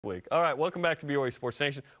Week. All right, welcome back to BYU Sports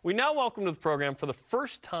Nation. We now welcome to the program for the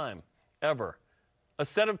first time ever a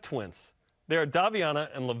set of twins. They are Daviana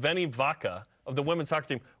and Laveni Vaka of the women's soccer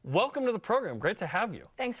team. Welcome to the program. Great to have you.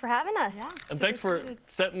 Thanks for having us. Yeah, and thanks for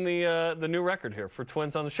setting the new record here for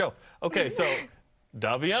twins on the show. Okay, so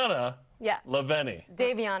Daviana. Yeah. Laveni.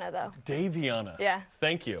 Daviana, though. Daviana. Yeah.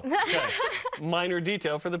 Thank you. Okay. Minor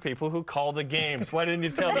detail for the people who call the games. Why didn't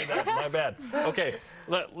you tell me that? My bad. Okay,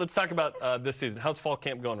 let's talk about this season. How's fall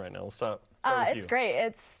camp going right now? We'll start with it's great.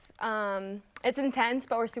 It's intense,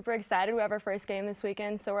 but we're super excited. We have our first game this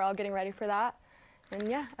weekend, so we're all getting ready for that. And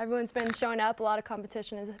yeah, everyone's been showing up. A lot of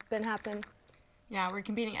competition has been happening. Yeah, we're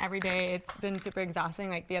competing every day. It's been super exhausting.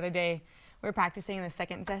 Like the other day, we were practicing in the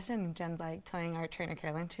second session, and Jen's like telling our trainer,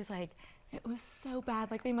 Caroline, she's like, it was so bad.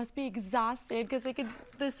 Like they must be exhausted because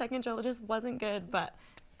the second drill just wasn't good. But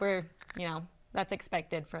we're, that's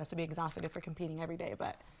expected for us to be exhausted if we're competing every day.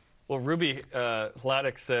 But well, Ruby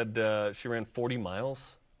Hladek said she ran 40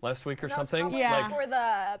 miles last week or something. Yeah, before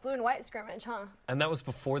the blue and white scrimmage, huh? And that was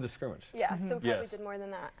before the scrimmage. Yeah, so we probably did more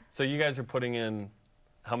than that. So you guys are putting in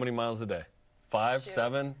how many miles a day? 5,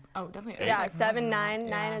 7? Oh, definitely. 8? Yeah, 7,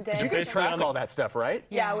 9 a day. You guys track all that stuff, right?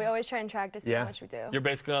 Yeah, we always try and track to see how much we do. You're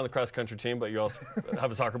basically on the cross-country team, but you also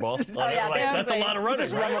have a soccer ball. That's a lot of running.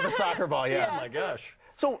 Just run with a soccer ball, Oh, my gosh.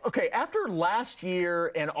 So, okay, after last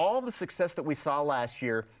year and all the success that we saw last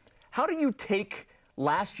year, how do you take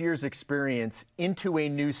last year's experience into a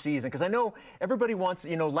new season? Because I know everybody wants,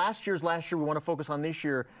 last year, we want to focus on this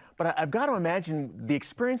year, but I've got to imagine the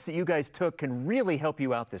experience that you guys took can really help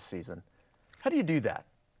you out this season. How do you do that?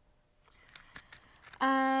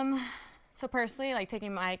 So personally, like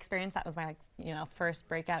taking my experience, that was my first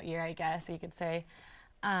breakout year, I guess you could say.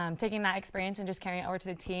 Taking that experience and just carrying it over to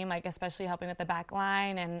the team, like especially helping with the back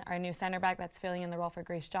line and our new center back that's filling in the role for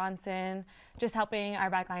Grace Johnson, just helping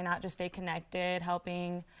our back line out, just stay connected,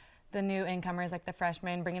 helping the new incomers like the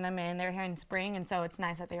freshmen, bringing them in. They're here in spring, and so it's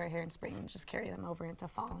nice that they were here in spring and just carry them over into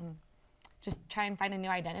fall and just try and find a new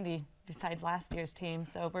identity besides last year's team.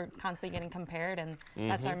 So we're constantly getting compared, and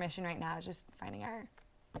that's our mission right now, is just finding our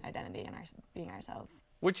identity and being ourselves.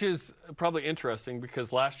 Which is probably interesting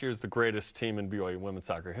because last year's the greatest team in BYU women's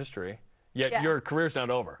soccer history, yet your career's not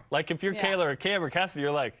over. Like if you're Kayla or Cam or Cassidy,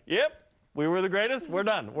 you're like, yep, we were the greatest, we're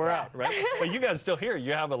done, we're out, right? But you guys are still here.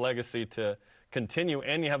 You have a legacy to continue,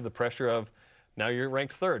 and you have the pressure of now you're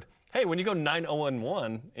ranked third. Hey, when you go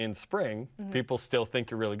 9-0-1 in spring, people still think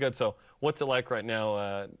you're really good. So what's it like right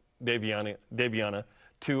now, Daviana,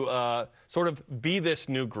 to sort of be this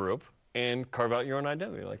new group and carve out your own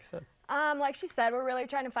identity, like you said? Like she said, we're really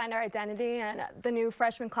trying to find our identity, and the new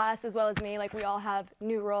freshman class as well as me, like we all have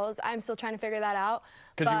new roles. I'm still trying to figure that out.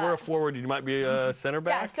 Because you were a forward, you might be a center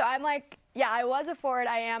back? Yeah, so I'm like, I was a forward.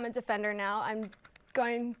 I am a defender now. I'm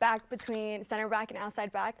going back between center back and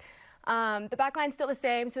outside back. The back line's still the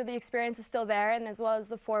same, so the experience is still there, and as well as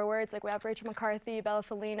the forwards, like we have Rachel McCarthy, Bella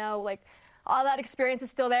Felino, like all that experience is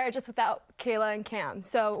still there, just without Kayla and Cam.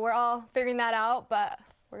 So we're all figuring that out, but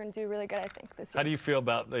we're going to do really good, I think, this year. How do you feel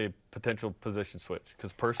about the potential position switch?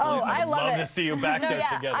 Because personally, I love to see you back there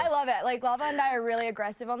together. I love it. Like, Lava and I are really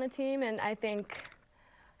aggressive on the team, and I think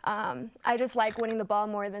I just like winning the ball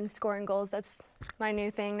more than scoring goals. That's my new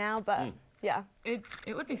thing now, but yeah. It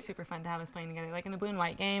would be super fun to have us playing together. Like in the blue and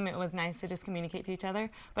white game, it was nice to just communicate to each other,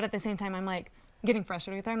 but at the same time, I'm like getting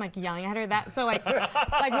frustrated with her. I'm like yelling at her. So like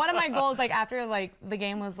one of my goals like after like the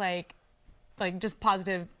game was like just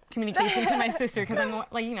positive communication to my sister, because I'm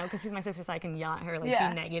like, because she's my sister, so I can yell at her, like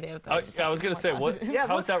be negative. I was going to say,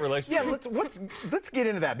 how's that relationship? Yeah, let's get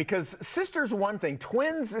into that, because sister's one thing,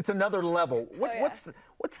 twins, it's another level. What's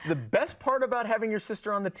the best part about having your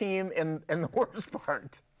sister on the team, and the worst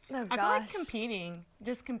part? Oh, I feel like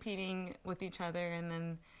competing with each other, and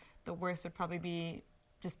then the worst would probably be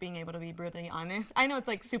just being able to be brutally honest. I know it's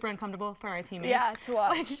like super uncomfortable for our teammates. Yeah, to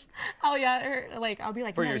watch. Like, I'll yell at her, like I'll be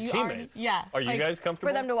like, for no, your teammates. Are you guys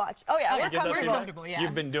comfortable? For them to watch. Oh yeah, we're comfortable. Yeah.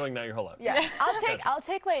 You've been doing that your whole life. Yeah. I'll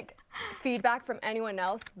take like feedback from anyone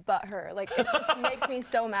else but her. Like it just makes me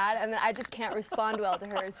so mad, and then I just can't respond well to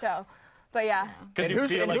her. So, but yeah. And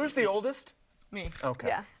who's the oldest? Me. Okay.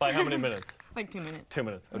 Yeah. By how many minutes? Like 2 minutes. 2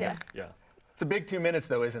 minutes. Okay. Yeah. It's a big 2 minutes,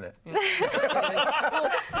 though, isn't it? Yeah.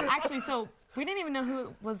 Well, actually, so we didn't even know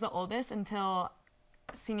who was the oldest until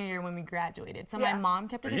senior year when we graduated. So my mom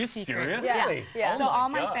kept it a secret. Are you serious? Yeah. Really? Yeah. So all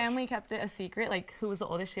my family kept it a secret, like who was the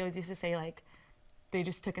oldest. She always used to say like, they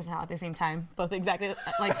just took us out at the same time, both exactly.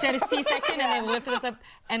 Like she had a C-section and they lifted us up,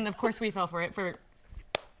 and of course we fell for it for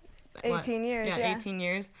 18 years. Yeah, 18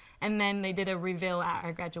 years. And then they did a reveal at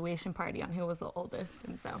our graduation party on who was the oldest,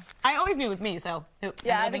 and so I always knew it was me. So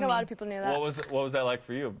I think a lot of people knew that. What was that like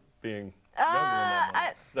for you, being younger in that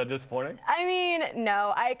moment. Is that disappointing? I mean,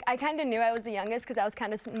 no. I kind of knew I was the youngest because I was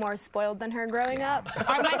kind of more spoiled than her growing up.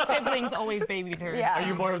 My siblings always babied her. Yeah. Are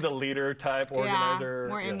you more of the leader type organizer? Yeah,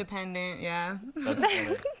 more independent, yeah. That's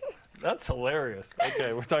funny. That's hilarious.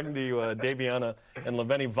 Okay, we're talking to you, Daviana and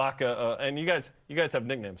Laveni Vaka, and you guys have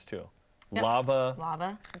nicknames too. Yep.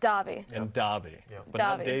 Lava. Davi. And Davi. Yep. But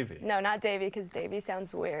not Davy. No, not Davy, because Davy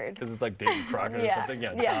sounds weird. Because it's like Davy Crockett or something.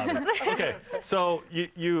 Yeah. Yeah. Davi. Okay, so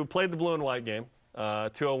you played the blue and white game,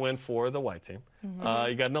 2-0 win for the white team.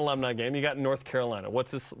 You got an alumni game. You got North Carolina.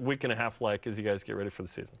 What's this week and a half like as you guys get ready for the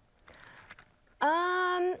season?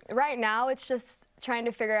 Right now, it's just trying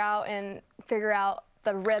to figure out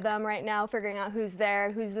the rhythm right now, figuring out who's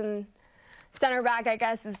there, who's in center back, I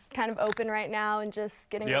guess, is kind of open right now, and just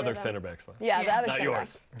getting the other rhythm. center back's fine. Yeah, the other Not center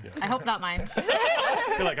yours. back. Yeah. I hope not mine.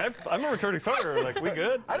 You're like, I'm a returning starter. Like, we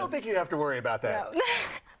good? I don't think you have to worry about that.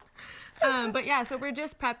 No. But yeah, so we're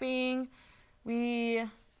just prepping. We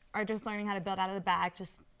are just learning how to build out of the back,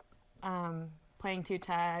 just playing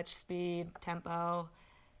two-touch, speed, tempo,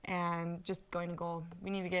 and just going to goal. We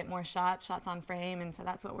need to get more shots on frame, and so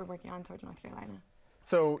that's what we're working on towards North Carolina.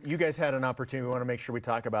 So you guys had an opportunity, we want to make sure we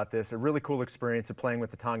talk about this, a really cool experience of playing with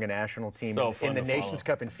the Tongan National Team in the Nations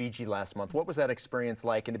Cup in Fiji last month. What was that experience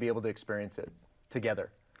like, and to be able to experience it together?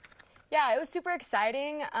 Yeah, it was super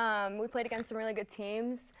exciting. We played against some really good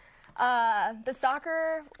teams. The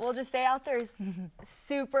soccer, we'll just say out there, is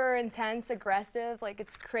super intense, aggressive. Like,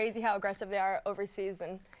 it's crazy how aggressive they are overseas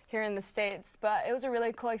and here in the States. But it was a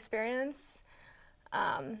really cool experience.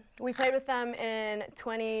 We played with them in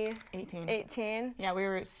 2018. Yeah, we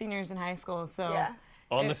were seniors in high school, so. Yeah.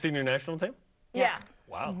 On the senior national team? Yeah.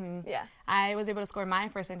 Wow. Yeah. I was able to score my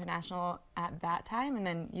first international at that time, and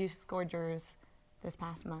then you scored yours this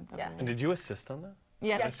past month. Yeah. And did you assist on that?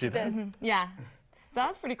 Yeah. Yes, see she that? did. Yeah. So that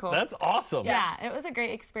was pretty cool. That's awesome. Yeah, it was a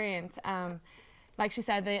great experience. Like she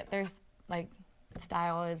said, their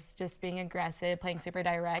style is just being aggressive, playing super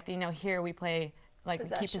direct. You know, here we play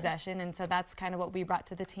keep possession, and so that's kind of what we brought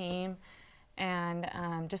to the team, and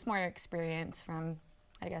just more experience from,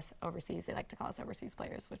 I guess, overseas. They like to call us overseas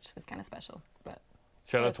players, which is kind of special. But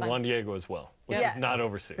shout out to Juan Diego as well, which Yeah. is not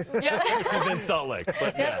overseas. yeah. He's in Salt Lake,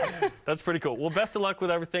 but yeah, that's pretty cool. Well, best of luck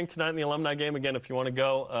with everything tonight in the alumni game. Again, if you want to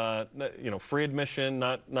go, free admission,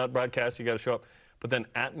 not broadcast. You got to show up. But then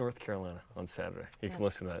at North Carolina on Saturday, you can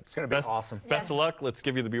listen to that. It's going to be awesome. Best of luck. Let's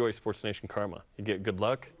give you the BYU Sports Nation karma. You get good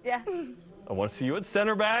luck. Yeah. I want to see you at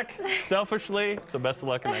center back, selfishly. So best of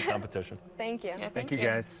luck in that competition. Thank you. Yeah, Thank you,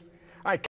 guys. All right.